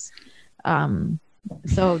Hands.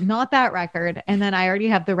 So not that record. And then I already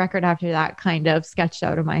have the record after that kind of sketched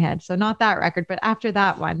out in my head. So not that record, but after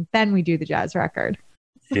that one, then we do the jazz record.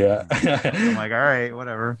 Yeah. I'm like, all right,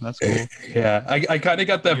 whatever. That's cool. Yeah. I kind of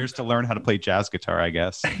got that years to learn how to play jazz guitar, I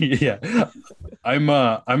guess. Yeah.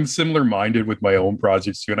 I'm similar minded with my own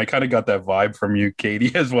projects too. And I kind of got that vibe from you,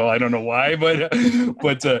 Katie, as well. I don't know why, but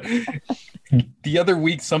the other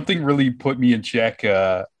week, something really put me in check.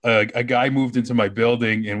 A guy moved into my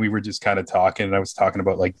building and we were just kind of talking, and I was talking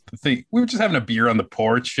about like the thing. We were just having a beer on the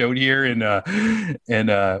porch out here, and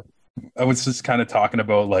I was just kind of talking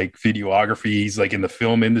about like videographies, like in the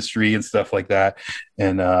film industry and stuff like that.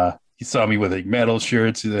 And he saw me with like metal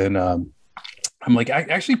shirts, and I'm like,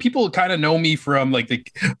 actually, people kind of know me from like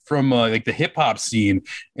the hip hop scene.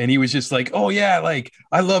 And he was just like, oh yeah, like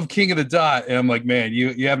I love King of the Dot. And I'm like, man,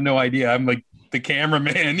 you have no idea. I'm like the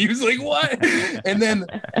cameraman. He was like, what? And then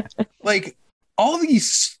like all these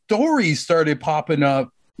stories started popping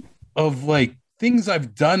up of like things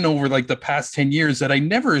I've done over like the past 10 years that I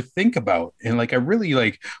never think about. And like I really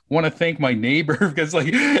like want to thank my neighbor because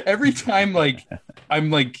like every time like I'm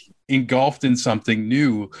like engulfed in something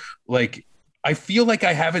new, like I feel like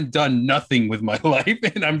I haven't done nothing with my life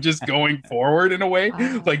and I'm just going forward in a way,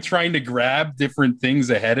 like trying to grab different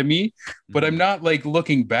things ahead of me, but I'm not like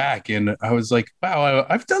looking back. And I was like, wow,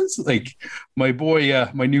 I've done like my boy,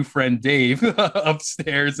 my new friend Dave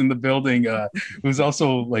upstairs in the building, who's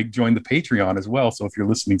also like joined the Patreon as well. So if you're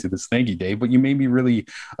listening to this, thank you, Dave. But you made me really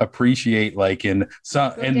appreciate like and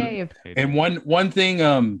one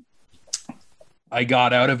thing I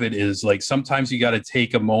got out of it is like sometimes you got to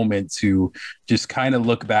take a moment to just kind of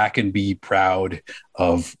look back and be proud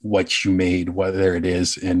of what you made, whether it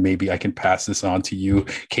is. And maybe I can pass this on to you,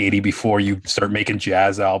 Katie, before you start making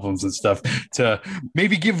jazz albums and stuff, to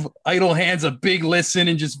maybe give Idle Hands a big listen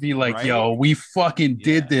and just be like, yo, we fucking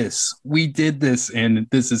did this. We did this and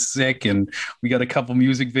this is sick. And we got a couple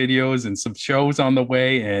music videos and some shows on the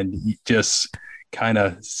way, and you just kind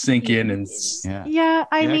of sink in and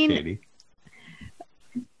I mean, Katie.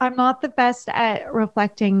 I'm not the best at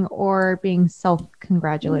reflecting or being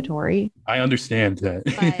self-congratulatory. I understand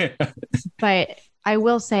that. but I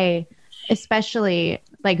will say, especially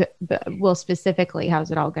like, well, specifically, how's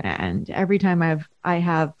it all going to end? Every time I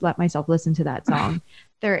have let myself listen to that song,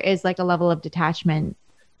 there is like a level of detachment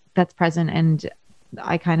that's present. And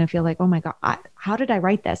I kind of feel like, oh my God, how did I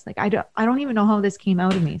write this? Like, I don't even know how this came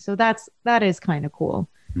out of me. So that is kind of cool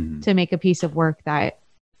to make a piece of work that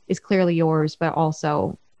is clearly yours, but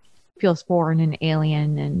also feels foreign and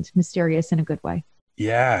alien and mysterious in a good way.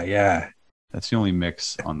 Yeah. That's the only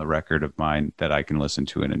mix on the record of mine that I can listen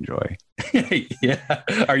to and enjoy. Yeah.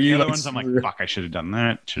 Are you the other ones I'm like, fuck, I should have done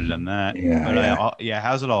that. Yeah. But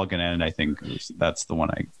how's it all gonna end? I think that's the one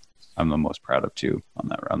I'm the most proud of too on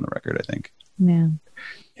the record, I think. Yeah.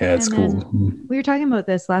 Yeah, it's cool. We were talking about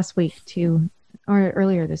this last week too, or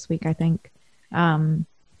earlier this week, I think.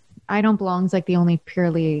 I Don't Belong's like the only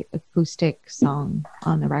purely acoustic song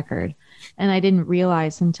on the record. And I didn't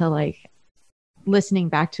realize until like listening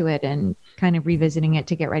back to it and kind of revisiting it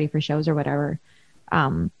to get ready for shows or whatever,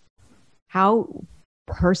 how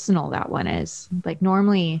personal that one is. Like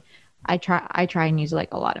normally I try and use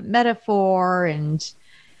like a lot of metaphor and,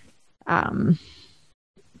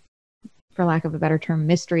 for lack of a better term,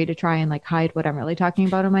 mystery to try and like hide what I'm really talking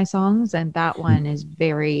about in my songs. And that one is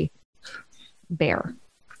very bare,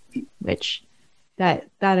 which that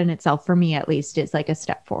in itself, for me at least, is like a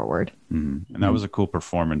step forward. And that was a cool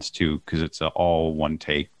performance too, because it's all one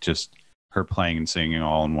take, just her playing and singing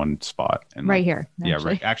all in one spot. And right here.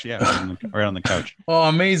 Actually. Right on the couch. Oh,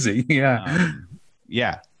 amazing. Yeah.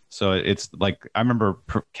 Yeah. So it's like, I remember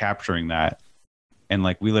capturing that. And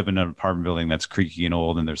like, we live in an apartment building that's creaky and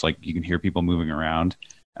old, and there's like, you can hear people moving around.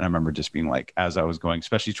 And I remember just being like, as I was going,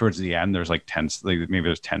 especially towards the end, there's like maybe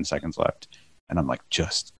there's 10 seconds left. And I'm like,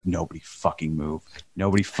 just nobody fucking move.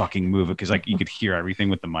 Because like you could hear everything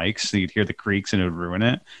with the mics. So you'd hear the creaks and it would ruin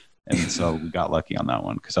it. And so we got lucky on that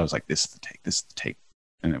one because I was like, this is the take.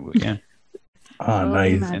 And it was, yeah. Oh,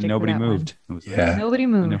 nice. And nobody moved. Nobody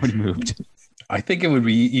moved. I think it would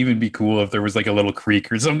even be cool if there was like a little creak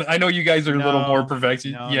or something. I know you guys are a little more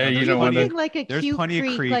perfectionist. You don't want to. Like a there's cute plenty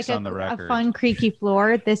creak, of creaks like on the record. A fun creaky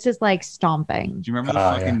floor. This is like stomping. Do you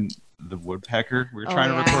remember the woodpecker? We were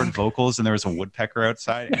trying to record vocals, and there was a woodpecker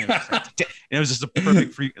outside, and it was just a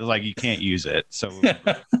perfect freak. Like you can't use it, so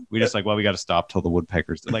we just like, well, we got to stop till the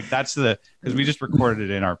woodpeckers. Like that's because we just recorded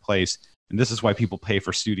it in our place, and this is why people pay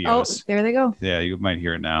for studios. Oh, there they go. Yeah, you might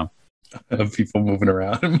hear it now. Of people moving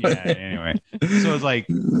around. Anyway, so it's like,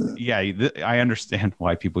 I understand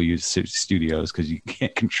why people use studios because you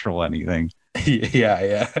can't control anything.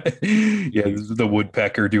 Yeah. The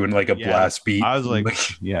woodpecker doing like a blast beat. I was like,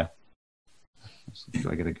 yeah.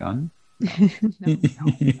 Do I get a gun?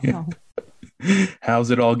 No.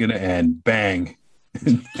 How's it all gonna end? Bang.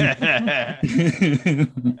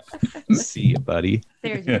 See you, buddy.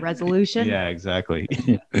 There's your resolution. Yeah, exactly.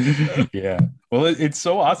 Yeah. Well, it's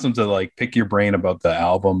so awesome to like pick your brain about the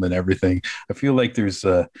album and everything. I feel like there's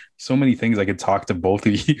so many things I could talk to both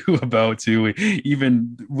of you about too.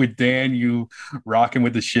 Even with Dan, you rocking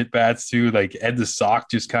with the shit bats too. Like Ed the Sock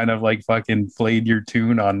just kind of like fucking played your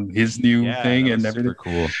tune on his new thing and everything. Super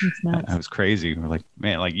cool. That was crazy. We're like,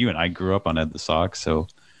 man, like you and I grew up on Ed the Sock, so.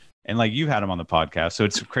 And like you've had him on the podcast, so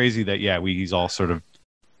it's crazy that he's all sort of.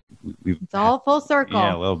 It's all full circle.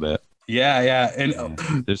 Yeah, a little bit. Yeah, and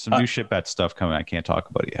there's some new shitbat stuff coming. I can't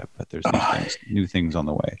talk about it yet, but there's new things on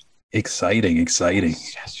the way. Exciting.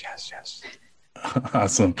 Yes.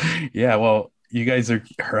 Awesome. Yeah, well, you guys are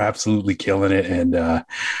absolutely killing it, and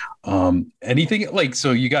Anything like,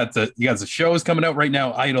 so you got the shows coming out right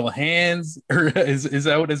now. Idle Hands is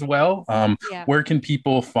out as well. Yeah. Where can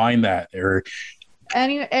people find that? Or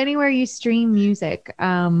Anywhere you stream music.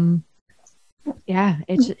 Yeah,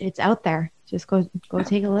 it's out there. Just go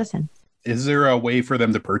take a listen. is there a way for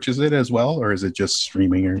them to purchase it as well, or is it just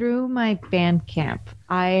streaming? Or Through my Bandcamp.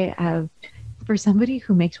 I have, for somebody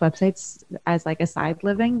who makes websites as like a side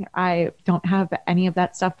living, I don't have any of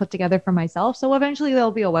that stuff put together for myself. So eventually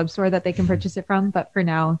there'll be a web store that they can purchase it from. But for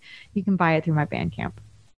now, you can buy it through my Bandcamp.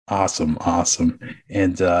 Awesome.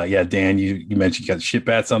 And yeah, Dan, you mentioned you got Shit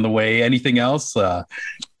Bats on the way. Anything else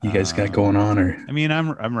you guys got going on? Or I mean,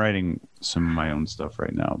 I'm writing some of my own stuff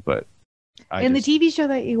right now, but The TV show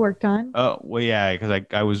that you worked on? Oh, well, yeah, because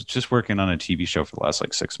I was just working on a TV show for the last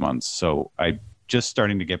like 6 months. So I just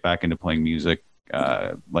starting to get back into playing music,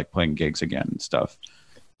 like playing gigs again and stuff.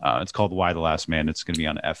 It's called Why the Last Man. It's going to be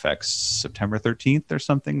on FX September 13th or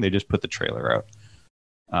something. They just put the trailer out.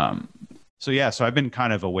 So I've been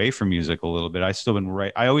kind of away from music a little bit. I still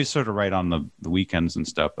been I always sort of write on the weekends and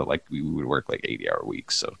stuff, but like we would work like 80-hour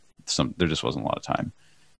weeks. So there just wasn't a lot of time.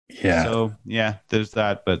 yeah. So yeah, there's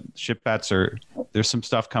that. But Ship Bats there's some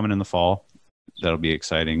stuff coming in the fall that'll be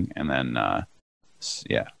exciting. And then I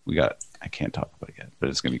can't talk about it yet, but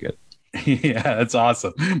it's gonna be good. Yeah, that's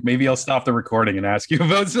awesome. Maybe I'll stop the recording and ask you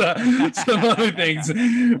about some other things.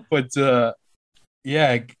 But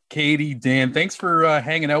yeah, Katie, Dan, thanks for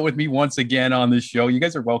hanging out with me once again on this show. You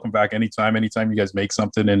guys are welcome back anytime you guys make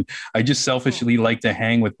something. And I just selfishly like to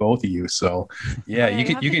hang with both of you. So yeah, you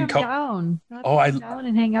can come down. down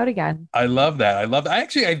and hang out again. I love that.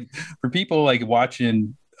 I for people like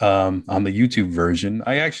watching on the YouTube version,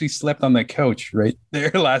 I actually slept on that couch right there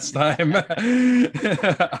last time.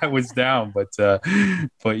 I was down, but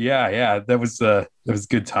yeah, that was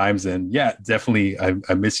good times. And yeah, definitely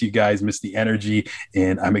I miss you guys, miss the energy,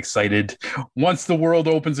 and I'm excited once the world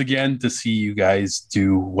opens again to see you guys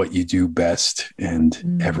do what you do best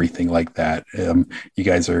and everything like that. You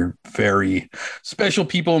guys are very special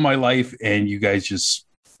people in my life, and you guys just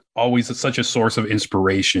always such a source of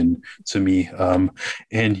inspiration to me.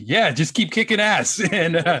 And yeah, just keep kicking ass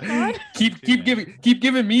and keep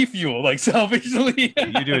giving me fuel, like selfishly.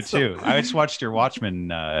 You do it too. I just watched your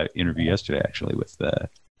Watchmen interview yesterday, actually, with that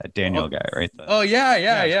Daniel guy, right?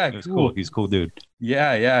 Yeah. It was cool. He's a cool dude.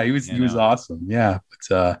 Yeah. He was awesome. Yeah.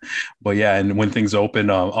 But yeah, and when things open,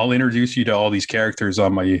 I'll introduce you to all these characters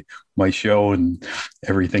on my show and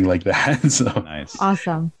everything like that. So nice.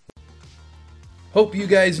 Awesome. Hope you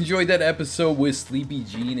guys enjoyed that episode with Sleepy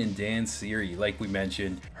Jean and Dan Siri. Like we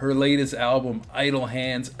mentioned, her latest album, Idle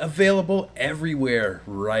Hands, available everywhere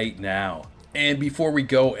right now. And before we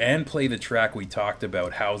go and play the track we talked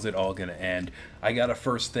about, How's It All Gonna End, I gotta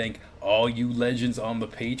first thank all you legends on the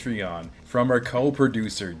Patreon. From our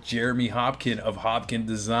co-producer, Jeremy Hopkin of Hopkin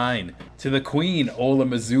Design, to the Queen, Ola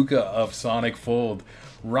Mazuka of Sonic Fold,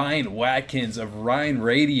 Ryan Watkins of Ryan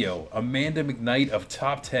Radio, Amanda McKnight of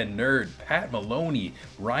Top 10 Nerd, Pat Maloney,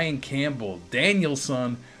 Ryan Campbell, Daniel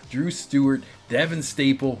Sun, Drew Stewart, Devin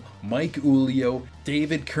Staple, Mike Ulio,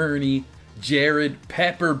 David Kearney, Jared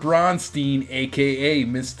Pepper Bronstein, aka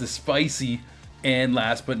Mr. Spicy, and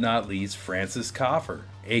last but not least, Francis Coffer,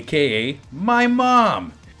 aka my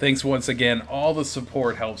mom. Thanks once again. All the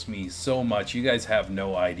support helps me so much. You guys have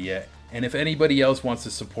no idea. And if anybody else wants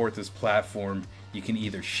to support this platform, you can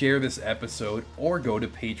either share this episode or go to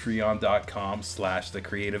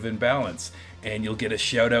patreon.com/thecreativeimbalance, and you'll get a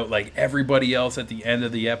shout out like everybody else at the end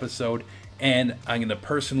of the episode, and I'm going to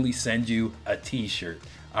personally send you a t-shirt.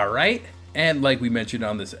 All right? And like we mentioned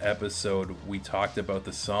on this episode, we talked about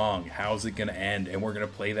the song, How's It Gonna End? And we're going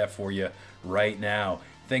to play that for you right now.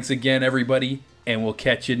 Thanks again, everybody, and we'll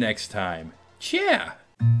catch you next time. Cheer!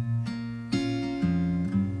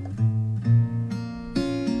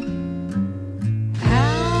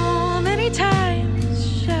 How many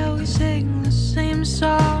times shall we sing the same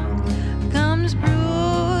song? Comes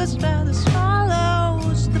bruised by the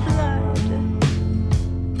swallows, the blood.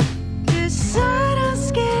 Decide on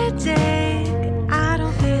scared day. I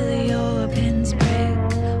don't feel your pins break.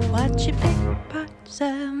 Watch you pick parts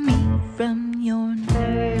of me from your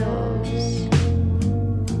nails.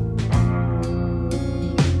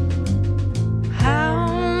 How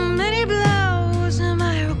many blows am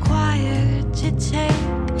I required to take?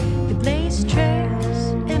 You blaze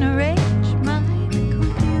trails and arrange my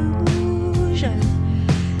confusion.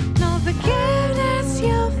 No forgiveness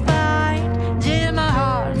you'll find in my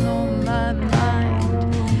heart, no my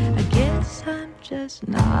mind. I guess I'm just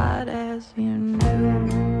not as you knew.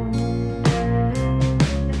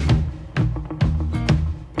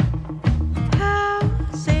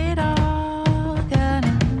 How's it all gonna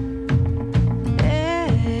end?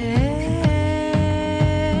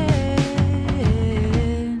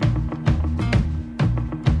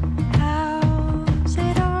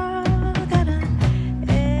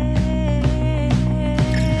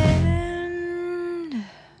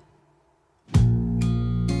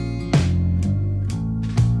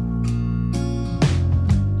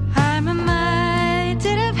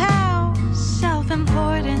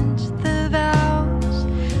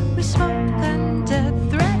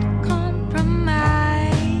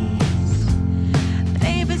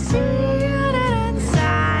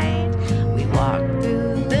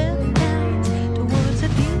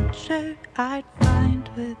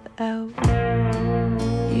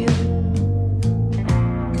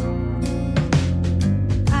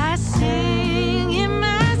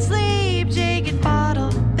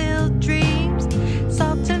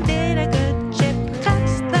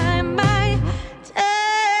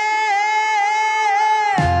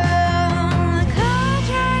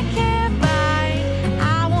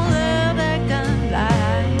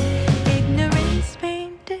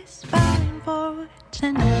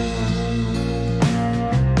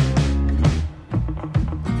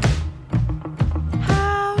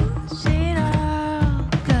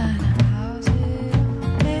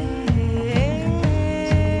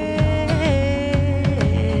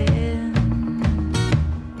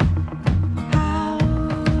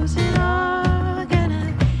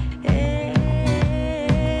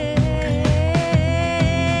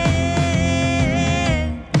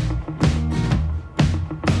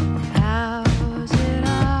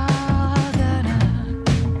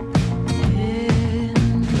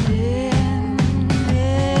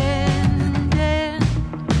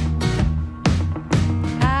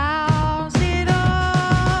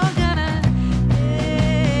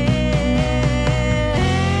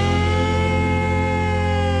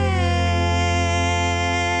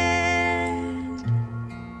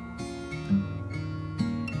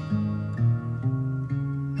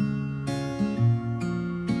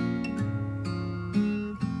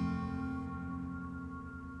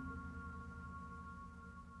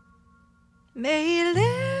 May you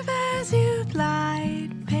live as you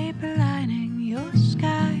glide, paper lining your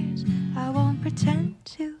skies. I won't pretend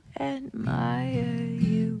to admire